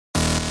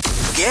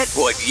Get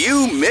what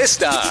you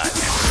missed on.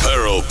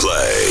 Pearl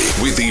Play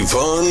with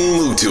Yvonne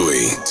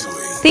Mutui.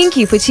 Thank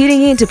you for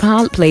tuning in to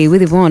Pearl Play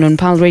with Yvonne on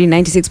Pearl Radio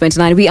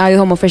 96.9. We are your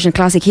home of fresh and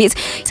classic hits.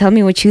 Tell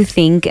me what you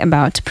think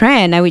about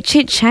prayer. Now we're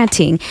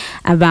chit-chatting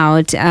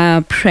about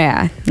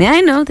prayer. Now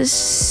I know there's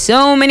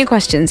so many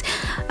questions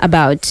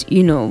about,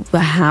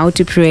 how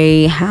to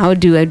pray, how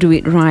do I do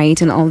it right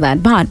and all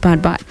that. But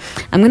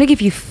I'm going to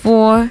give you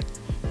 4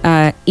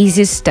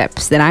 easy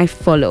steps that I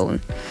follow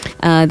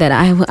that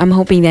I'm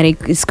hoping that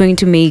it's going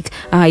to make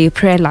your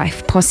prayer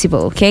life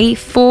possible. Okay,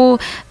 4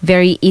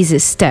 very easy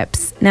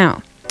steps.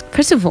 Now,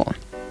 first of all,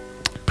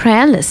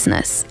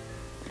 prayerlessness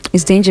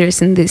is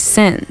dangerous in this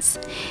sense.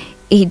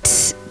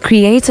 It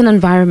creates an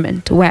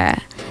environment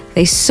where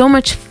there's so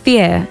much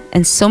fear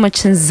and so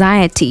much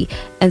anxiety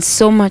and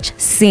so much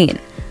sin.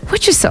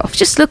 Watch yourself.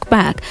 Just look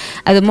back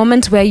at the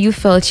moment where you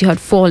felt you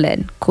had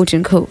fallen, quote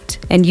unquote,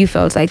 and you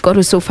felt like God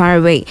was so far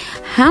away.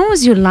 How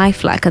was your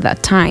life like at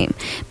that time?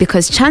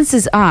 Because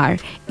chances are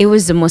it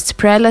was the most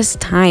prayerless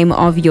time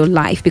of your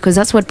life, because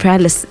that's what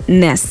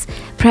prayerlessness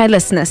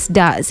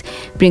does.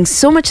 Brings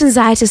so much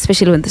anxiety,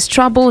 especially when there's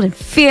trouble and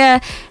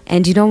fear,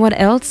 and you know what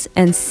else?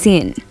 And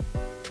sin,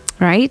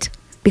 right?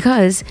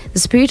 Because the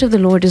Spirit of the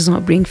Lord does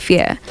not bring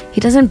fear.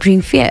 He doesn't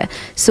bring fear.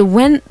 So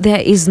when there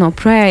is no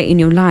prayer in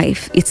your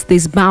life,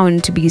 there's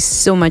bound to be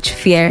so much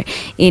fear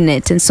in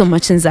it and so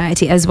much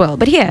anxiety as well.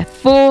 But here,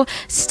 4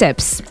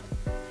 steps.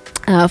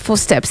 4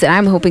 steps that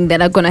I'm hoping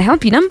that are going to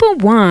help you. Number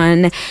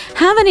 1,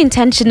 have an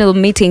intentional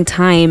meeting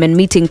time and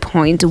meeting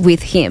point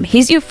with him.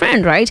 He's your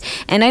friend, right?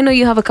 And I know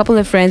you have a couple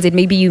of friends that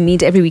maybe you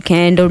meet every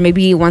weekend or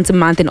maybe once a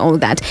month and all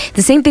that.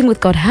 The same thing with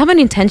God. Have an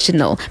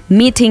intentional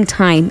meeting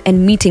time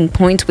and meeting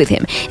point with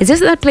him. Is this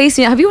that place?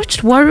 Have you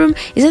watched War Room?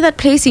 Is it that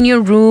place in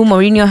your room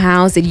or in your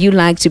house that you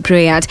like to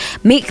pray at?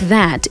 Make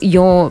that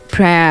your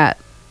prayer,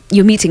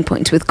 your meeting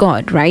point with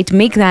God, right?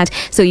 Make that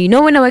so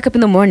when I wake up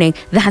in the morning,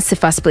 that's the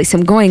first place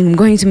I'm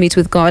going to meet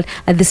with God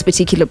at this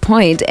particular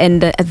point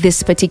and at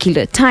this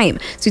particular time.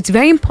 So it's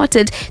very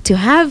important to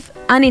have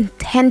an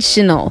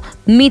intentional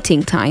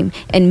meeting time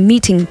and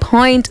meeting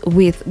point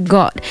with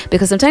God,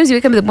 because sometimes you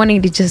wake up in the morning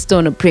and you just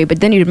don't want to pray, but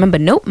then you remember,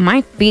 nope,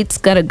 my feet's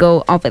gotta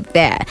go over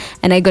there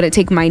and I gotta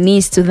take my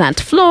knees to that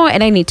floor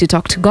and I need to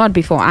talk to God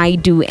before I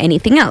do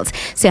anything else.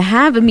 So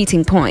have a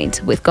meeting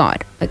point with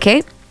God,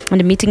 okay?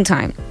 And a meeting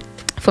time.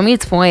 For me,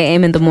 it's 4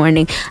 a.m. in the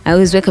morning. I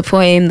always wake up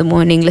 4 a.m. in the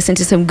morning, listen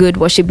to some good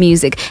worship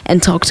music,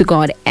 and talk to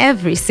God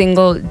every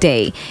single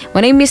day.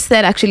 When I miss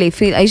that, actually,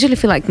 I usually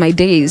feel like my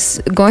day is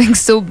going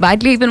so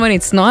badly, even when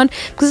it's not,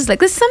 because it's like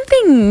there's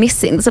something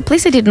missing. There's a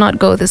place I did not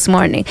go this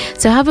morning.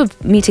 So have a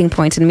meeting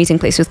point and meeting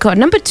place with God.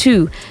 Number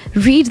 2,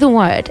 read the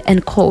word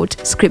and quote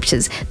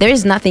scriptures. There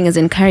is nothing as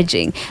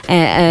encouraging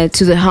to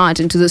the heart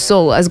and to the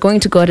soul as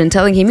going to God and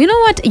telling him, you know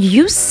what,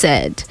 you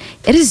said.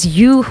 It is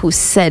you who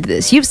said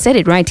this. You've said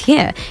it right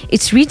here.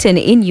 It's written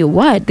in your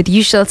word that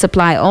you shall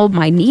supply all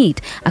my need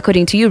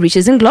according to your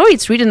riches and glory.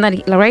 It's written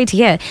that right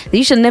here, that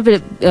you shall never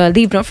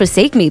leave nor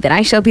forsake me, that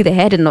I shall be the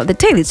head and not the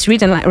tail. It's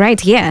written right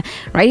here,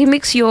 right? It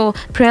makes your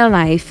prayer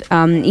life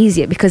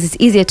easier, because it's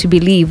easier to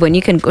believe when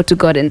you can go to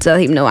God and tell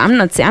him, no, I'm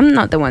not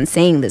the one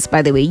saying this,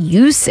 by the way,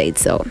 you said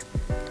so.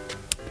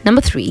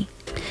 Number 3,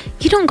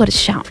 you don't got to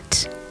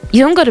shout.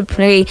 You don't got to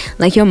pray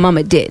like your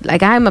mama did.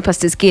 Like, I'm a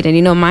pastor's kid,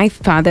 and my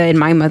father and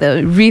my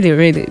mother really,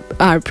 really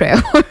are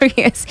prayer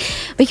warriors.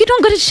 But you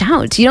don't got to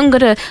shout. You don't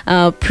got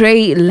to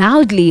pray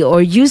loudly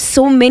or use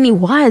so many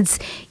words.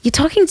 You're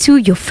talking to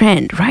your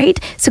friend, right?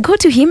 So go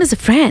to him as a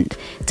friend.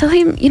 Tell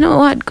him, you know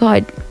what,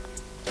 God,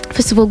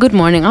 first of all, good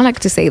morning. I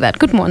like to say that.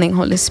 Good morning,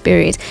 Holy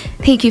Spirit.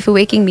 Thank you for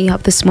waking me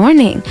up this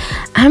morning.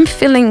 I'm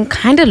feeling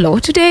kind of low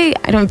today.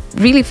 I don't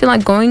really feel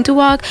like going to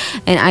work,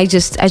 and I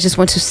just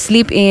want to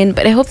sleep in.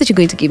 But I hope that you're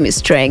going to give me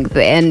strength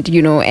and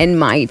and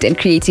might and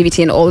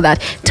creativity and all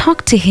that.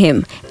 Talk to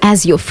him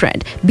as your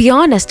friend. Be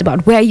honest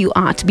about where you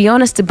are. Be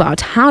honest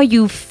about how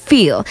you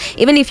feel.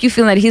 Even if you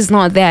feel that he's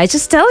not there,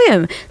 just tell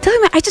him. Tell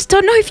him, I just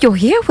don't know if you're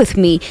here with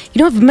me.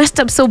 I've messed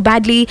up so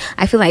badly.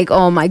 I feel like,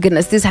 oh my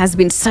goodness, this has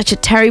been such a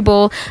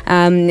terrible.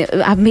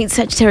 I've made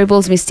such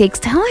terrible mistakes.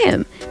 Tell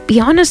him. Be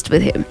honest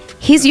with him.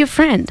 He's your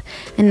friend.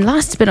 And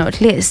last but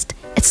not least,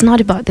 it's not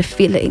about the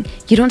feeling.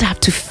 You don't have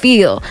to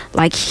feel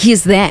like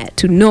he's there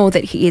to know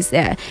that he is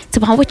there. It's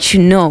about what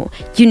you know.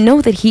 You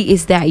know that he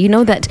is there. You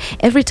know that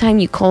every time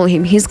you call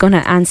him, he's going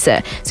to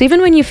answer. So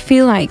even when you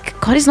feel like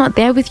God is not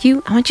there with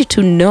you, I want you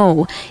to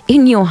know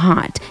in your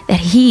heart that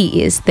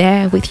he is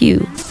there with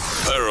you.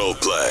 Pearl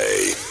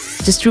Play.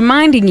 Just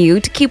reminding you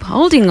to keep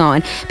holding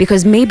on,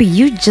 because maybe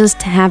you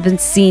just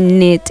haven't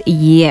seen it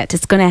yet.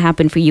 It's going to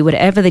happen for you.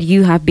 Whatever that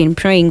you have been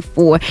praying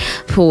for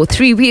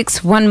 3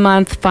 weeks, 1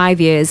 month, 5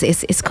 years,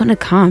 it's going to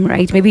come,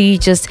 right? Maybe you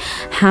just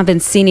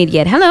haven't seen it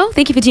yet. Hello.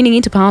 Thank you for tuning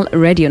in to Pearl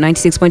Radio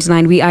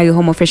 96.9. We are your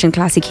home of fresh and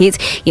classic hits.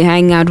 You're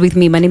hanging out with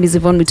me. My name is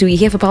Yvonne Mutui,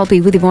 here for Pearl Play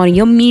with Yvonne,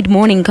 your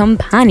mid-morning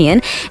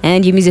companion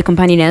and your music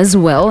companion as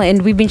well.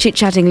 And we've been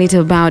chit-chatting a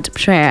little about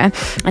prayer.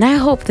 And I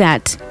hope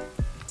that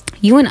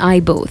you and I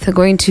both are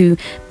going to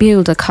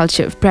build a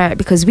culture of prayer,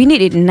 because we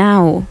need it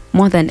now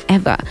more than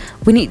ever.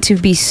 We need to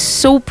be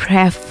so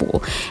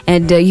prayerful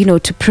and,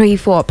 to pray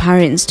for our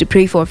parents, to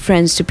pray for our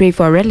friends, to pray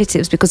for our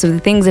relatives because of the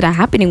things that are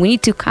happening. We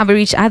need to cover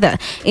each other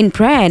in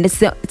prayer. And it's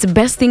the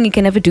best thing you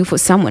can ever do for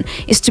someone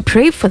is to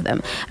pray for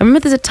them. I remember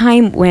there's a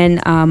time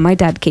when my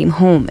dad came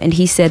home and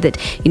he said that,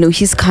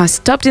 his car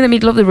stopped in the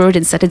middle of the road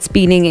and started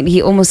spinning, and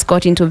he almost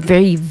got into a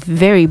very,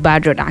 very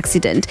bad road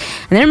accident.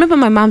 And I remember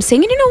my mom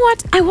saying, you know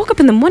what? I woke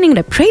up in the morning and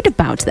I prayed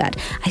about that.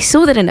 I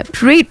saw that and I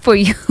prayed for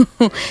you,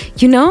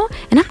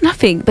 and I'm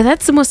nothing, but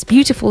that's the most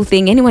beautiful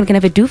thing anyone can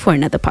ever do for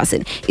another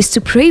person, is to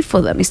pray for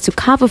them, is to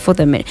cover for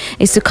them,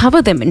 is to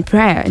cover them in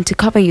prayer, and to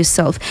cover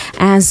yourself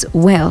as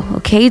well.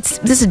 Okay,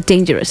 this is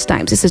dangerous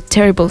times. This is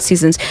terrible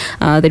seasons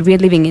that we're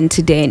living in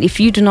today. And if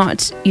you do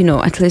not,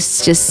 at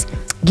least just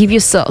give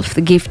yourself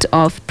the gift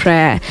of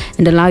prayer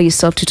and allow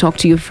yourself to talk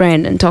to your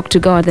friend and talk to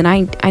God, then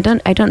I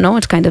don't know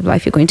what kind of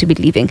life you're going to be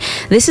living.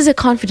 This is a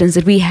confidence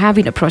that we have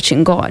in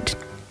approaching God,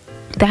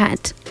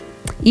 that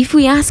if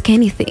we ask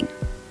anything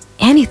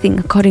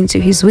according to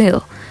His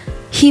will,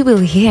 He will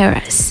hear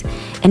us.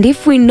 And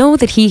if we know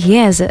that He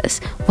hears us,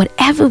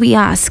 whatever we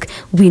ask,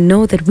 we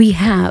know that we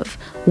have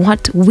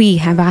what we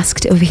have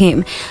asked of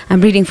Him.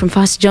 I'm reading from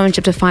 1 John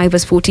chapter 5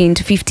 verse 14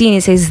 to 15.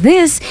 It says,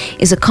 this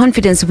is a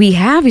confidence we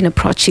have in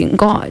approaching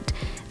God,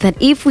 that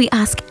if we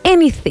ask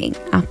anything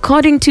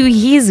according to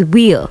His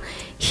will,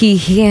 He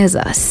hears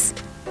us.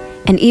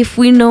 And if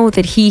we know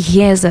that He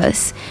hears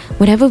us,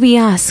 whatever we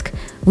ask,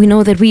 we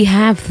know that we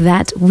have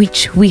that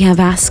which we have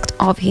asked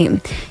of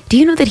Him. Do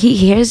you know that He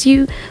hears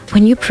you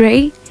when you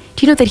pray?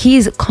 Do you know that He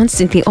is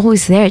constantly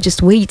always there,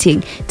 just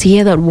waiting to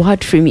hear that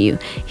word from you?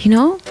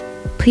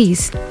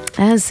 Please,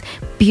 let's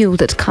build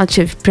that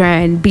culture of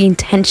prayer and be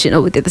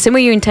intentional with it. The same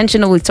way you're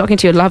intentional with talking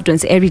to your loved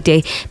ones every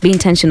day, be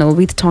intentional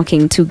with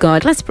talking to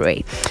God. Let's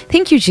pray.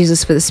 Thank you,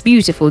 Jesus, for this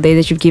beautiful day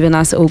that you've given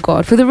us, oh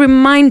God, for the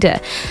reminder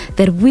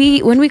that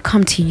when we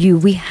come to you,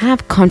 we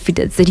have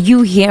confidence that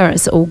you hear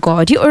us, oh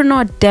God. You are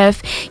not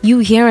deaf. You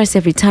hear us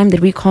every time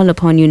that we call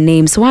upon your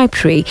name. So I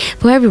pray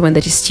for everyone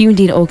that is tuned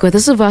in, oh God,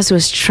 those of us who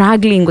are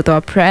struggling with our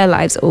prayer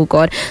lives, oh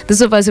God,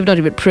 those of us who have not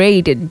even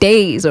prayed in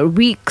days or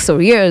weeks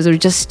or years or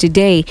just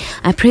today,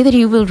 I pray that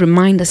you will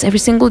remind us every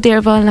single day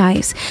of our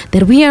lives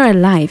that we are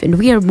alive and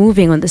we are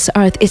moving on this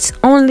earth. It's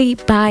only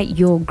by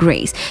your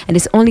grace and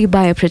it's only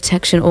by your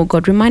protection, oh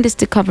God. Remind us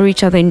to cover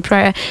each other in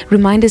prayer.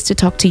 Remind us to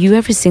talk to you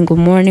every single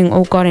morning,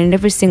 oh God, and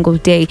every single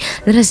day.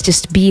 Let us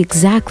just be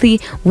exactly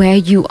where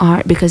you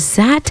are, because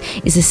that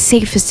is the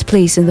safest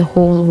place in the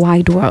whole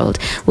wide world.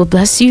 We'll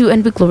bless you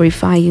and we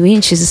glorify you.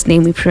 In Jesus'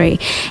 name we pray.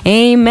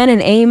 Amen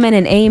and amen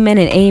and amen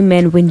and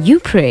amen. When you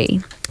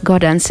pray,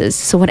 God answers.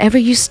 So whatever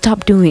you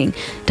stop doing,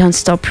 don't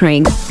stop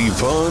praying.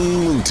 Yvonne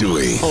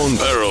Mutui on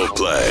Pearl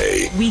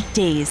Play.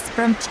 Weekdays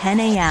from 10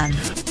 a.m.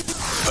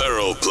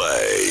 Pearl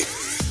Play.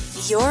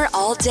 Your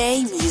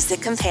all-day music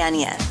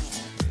companion.